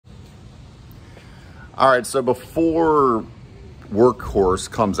All right, so before Workhorse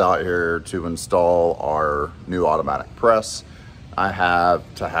comes out here to install our new automatic press, I have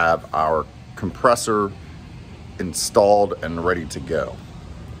to have our compressor installed and ready to go.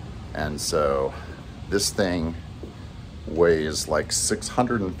 And so this thing weighs like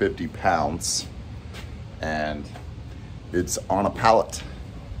 650 pounds and it's on a pallet.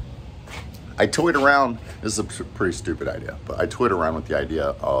 I toyed around, this is a pretty stupid idea, but I toyed around with the idea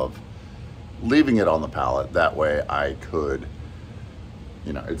of leaving it on the pallet. That way I could,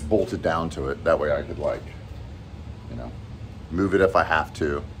 you know, it's bolted down to it. That way I could, like, you know, move it if I have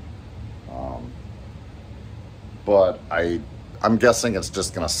to. But I'm guessing it's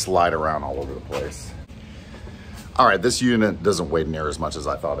just gonna slide around all over the place. All right, this unit doesn't weigh near as much as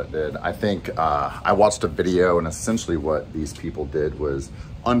I thought it did. I think I watched a video, and essentially what these people did was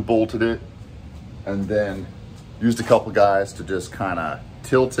unbolted it and then used a couple guys to just kind of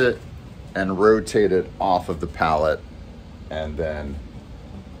tilt it and rotate it off of the pallet, and then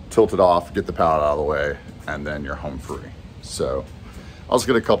tilt it off, get the pallet out of the way, and then you're home free. So I'll just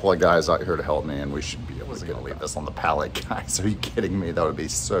get a couple of guys out here to help me, and we should be able to leave this on the pallet, guys. Are you kidding me? That would be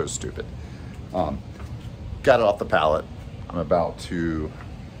so stupid. Got it off the pallet. I'm about to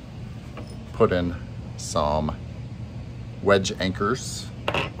put in some wedge anchors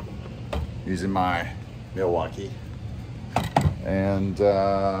using my Mimaki. And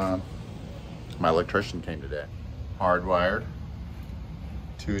my electrician came today. Hardwired,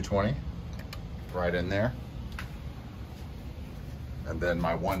 220, right in there. And then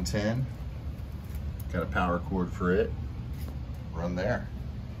my 110, got a power cord for it, run there.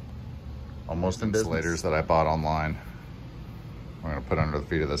 Almost in business. Insulators that I bought online, I'm gonna put under the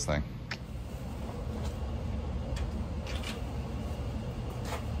feet of this thing.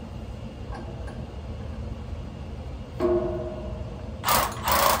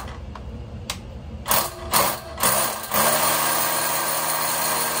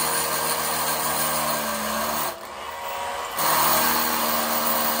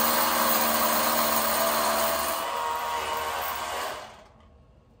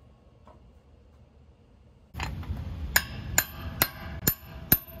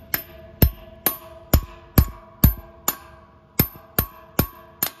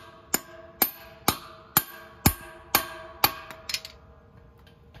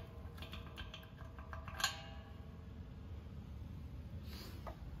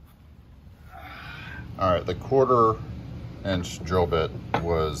 All right, the 1/4-inch drill bit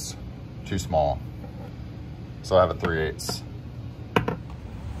was too small, so I have a 3/8.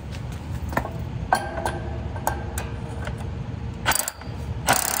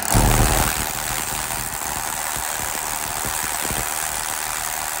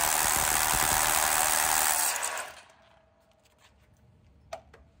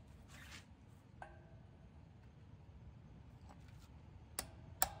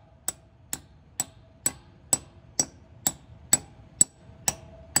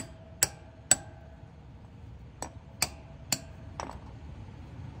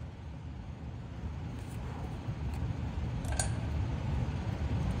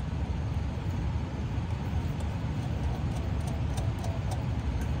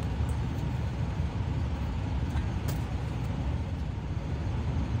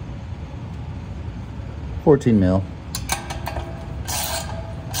 $14 mil.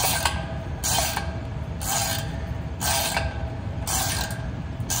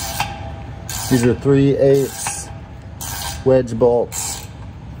 These are 3/8 wedge bolts.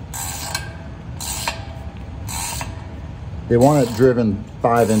 They want it driven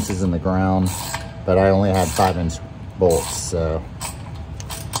 5 inches in the ground, but I only had 5-inch bolts, so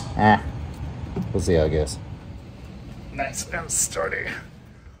we'll see how it goes. Nice and sturdy.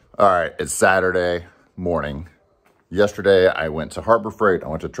 All right, it's Saturday morning. Yesterday I went to Harbor Freight, I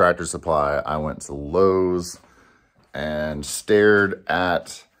went to Tractor Supply, I went to Lowe's and stared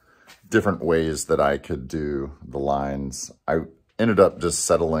at different ways that I could do the lines. I ended up just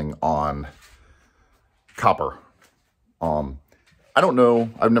settling on copper. I don't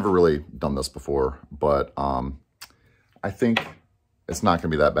know, I've never really done this before, but I think it's not gonna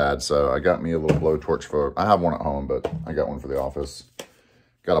be that bad. So I got me a little blowtorch for, I have one at home, but I got one for the office.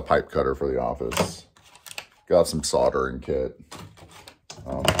 Got a pipe cutter for the office. Got some soldering kit.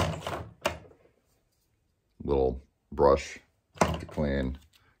 Little brush to clean.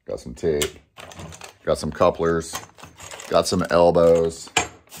 Got some tape. Got some couplers. Got some elbows.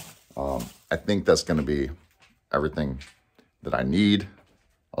 I think that's going to be everything that I need.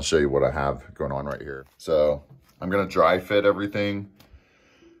 I'll show you what I have going on right here. So I'm going to dry fit everything.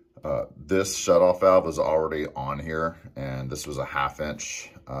 This shutoff valve is already on here, and this was a 1/2 inch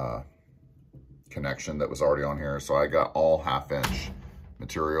connection that was already on here. So I got all 1/2"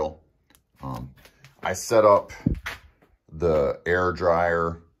 material. I set up the air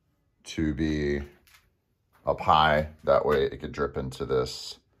dryer to be up high. That way it could drip into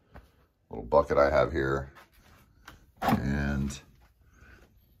this little bucket I have here. And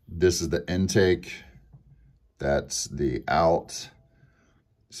this is the intake. That's the out.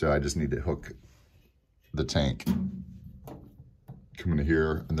 So I just need to hook the tank coming to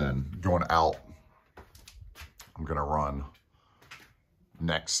here, and then going out, I'm gonna run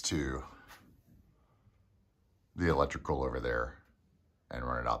next to the electrical over there and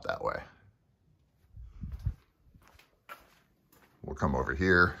run it out that way. We'll come over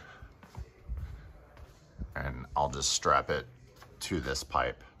here and I'll just strap it to this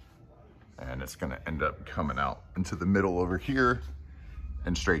pipe, and it's gonna end up coming out into the middle over here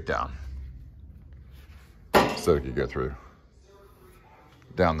and straight down. So it could go through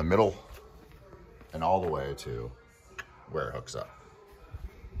down the middle and all the way to where it hooks up.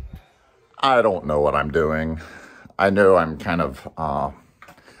 I don't know what I'm doing. I know I'm kind of,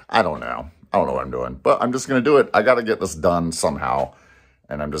 I don't know. I don't know what I'm doing, but I'm just going to do it. I got to get this done somehow,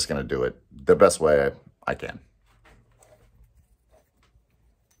 and I'm just going to do it the best way I can.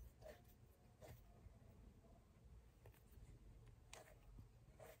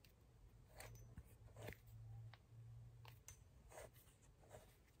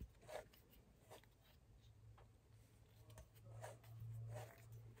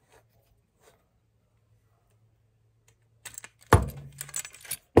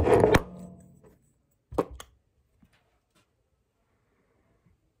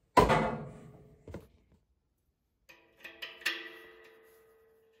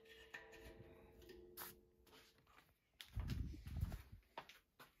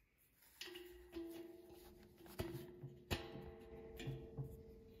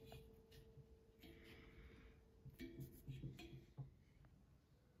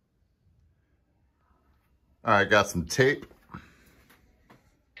 All right, got some tape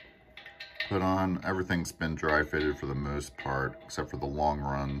put on. Everything's been dry fitted for the most part, except for the long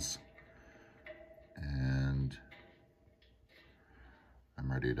runs. And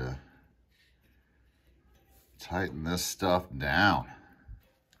I'm ready to tighten this stuff down.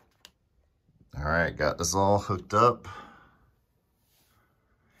 All right, got this all hooked up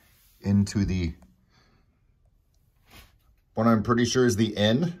into the, what I'm pretty sure is the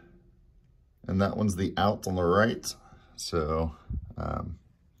in, and that one's the out on the right. So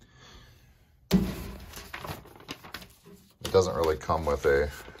it doesn't really come with a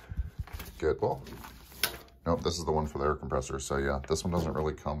good, well, nope, this is the one for the air compressor. So yeah, this one doesn't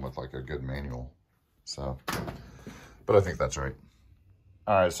really come with like a good manual. So, but I think that's right.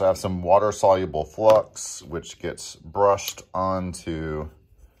 All right, so I have some water-soluble flux, which gets brushed onto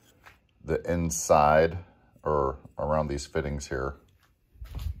the inside or around these fittings here.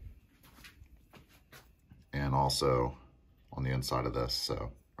 And also on the inside of this.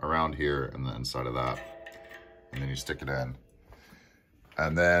 So around here and the inside of that. And then you stick it in.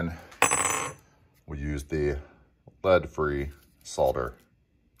 And then we use the lead-free solder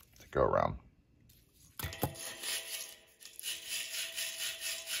to go around.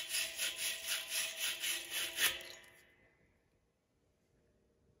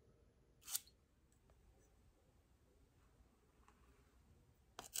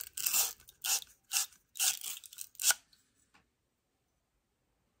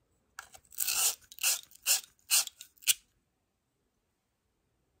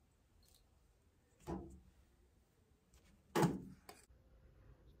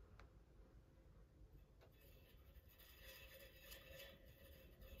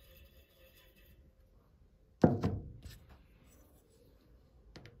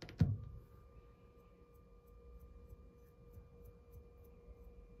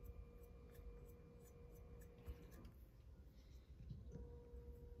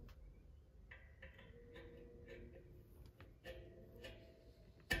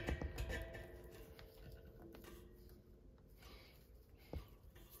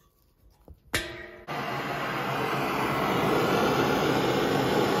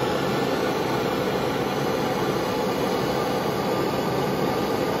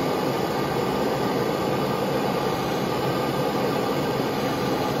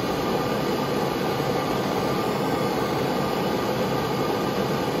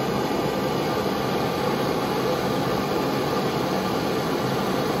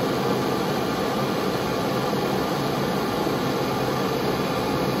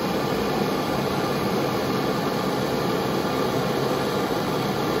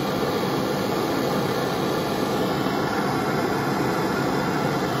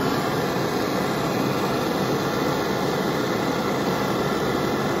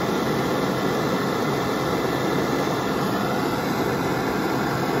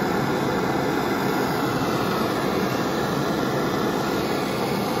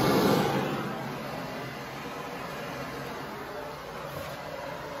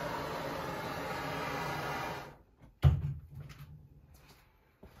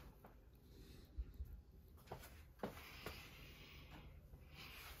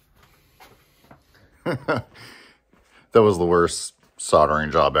 That was the worst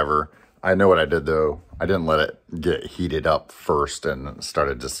soldering job ever. I know what I did though. I didn't let it get heated up first and it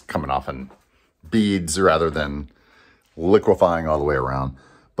started just coming off in beads rather than liquefying all the way around.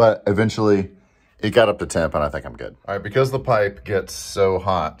 But eventually it got up to temp and I think I'm good. All right, because the pipe gets so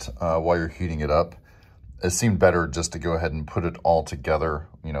hot while you're heating it up, it seemed better just to go ahead and put it all together,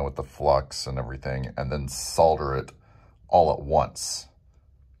 you know, with the flux and everything, and then solder it all at once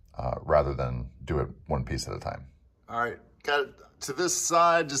rather than do it one piece at a time. All right, got it to this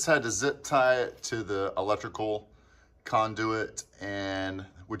side, just had to zip tie it to the electrical conduit, and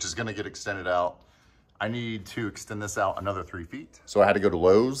which is gonna get extended out. I need to extend this out another 3 feet. So I had to go to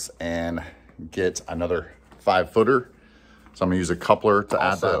Lowe's and get another 5-footer. So I'm gonna use a coupler to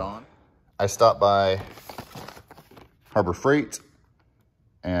add that on. I stopped by Harbor Freight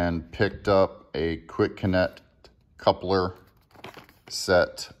and picked up a quick connect coupler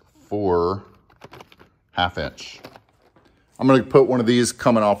set for 1/2 inch. I'm gonna put one of these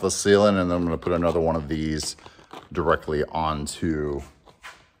coming off the ceiling, and then I'm gonna put another one of these directly onto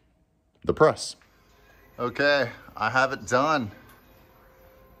the press. Okay, I have it done.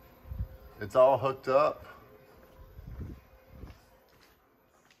 It's all hooked up.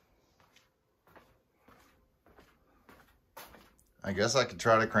 I guess I could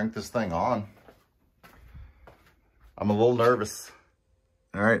try to crank this thing on. I'm a little nervous.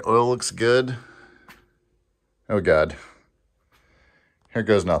 All right, oil looks good. Oh God. Here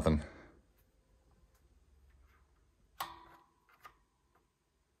goes nothing.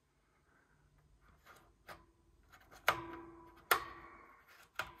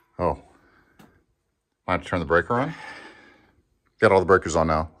 Oh. I have to turn the breaker on? Got all the breakers on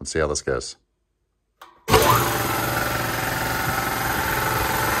now. Let's see how this goes.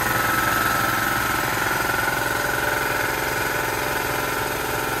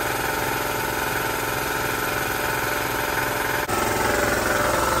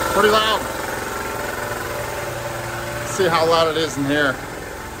 Pretty loud. Let's see how loud it is in here.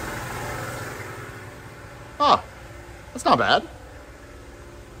 Oh, that's not bad.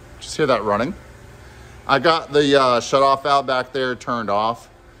 Just hear that running. I got the shut-off valve back there turned off.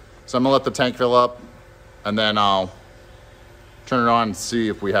 So I'm gonna let the tank fill up and then I'll turn it on and see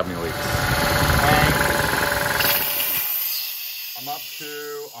if we have any leaks. I'm up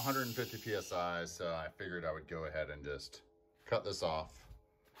to 150 PSI, so I figured I would go ahead and just cut this off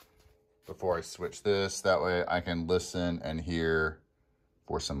before I switch this. That way I can listen and hear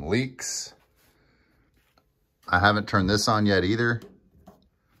for some leaks. I haven't turned this on yet either,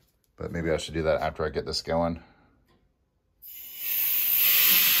 but maybe I should do that after I get this going.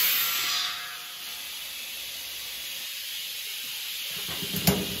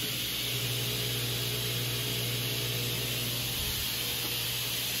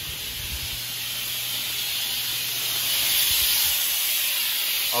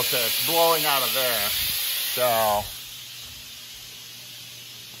 Okay, it's blowing out of there, so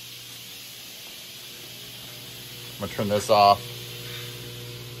I'm gonna turn this off.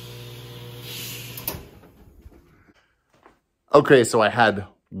 Okay, so I had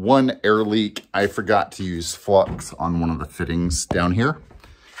one air leak. I forgot to use flux on one of the fittings down here,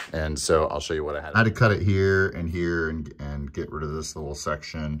 and so I'll show you what I had. I had to cut it here and get rid of this little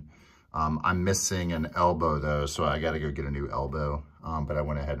section. I'm missing an elbow though, so I gotta go get a new elbow. But I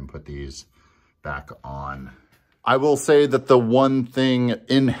went ahead and put these back on. I will say that the one thing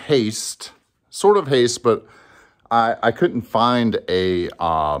in haste, sort of haste, but I couldn't find a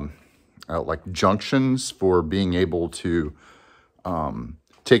like junctions for being able to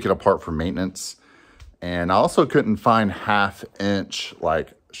take it apart for maintenance. And I also couldn't find 1/2 inch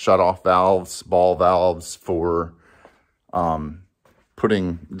like shut-off valves, ball valves for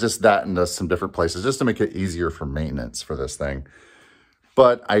putting just that into some different places just to make it easier for maintenance for this thing.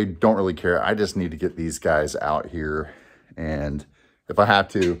 But I don't really care. I just need to get these guys out here. And if I have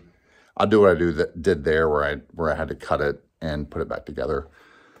to, I'll do what I did there where I had to cut it and put it back together.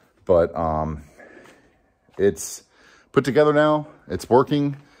 But it's put together now. It's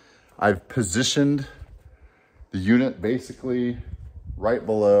working. I've positioned the unit basically right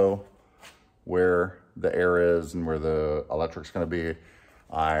below where the air is and where the electric's gonna be.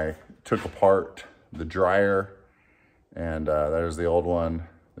 I took apart the dryer, and there's the old one,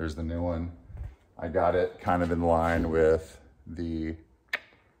 there's the new one. I got it kind of in line with the,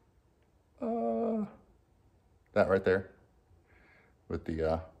 that right there, with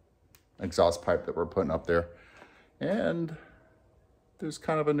the exhaust pipe that we're putting up there. And there's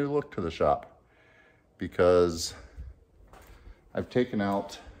kind of a new look to the shop because I've taken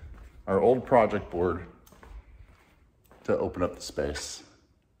out our old project board to open up the space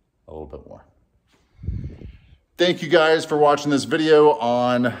a little bit more. Thank you guys for watching this video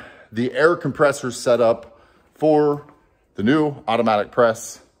on the air compressor setup for the new automatic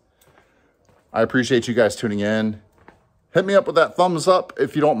press. I appreciate you guys tuning in. Hit me up with that thumbs up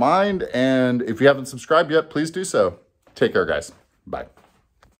if you don't mind. And if you haven't subscribed yet, please do so. Take care, guys. Bye.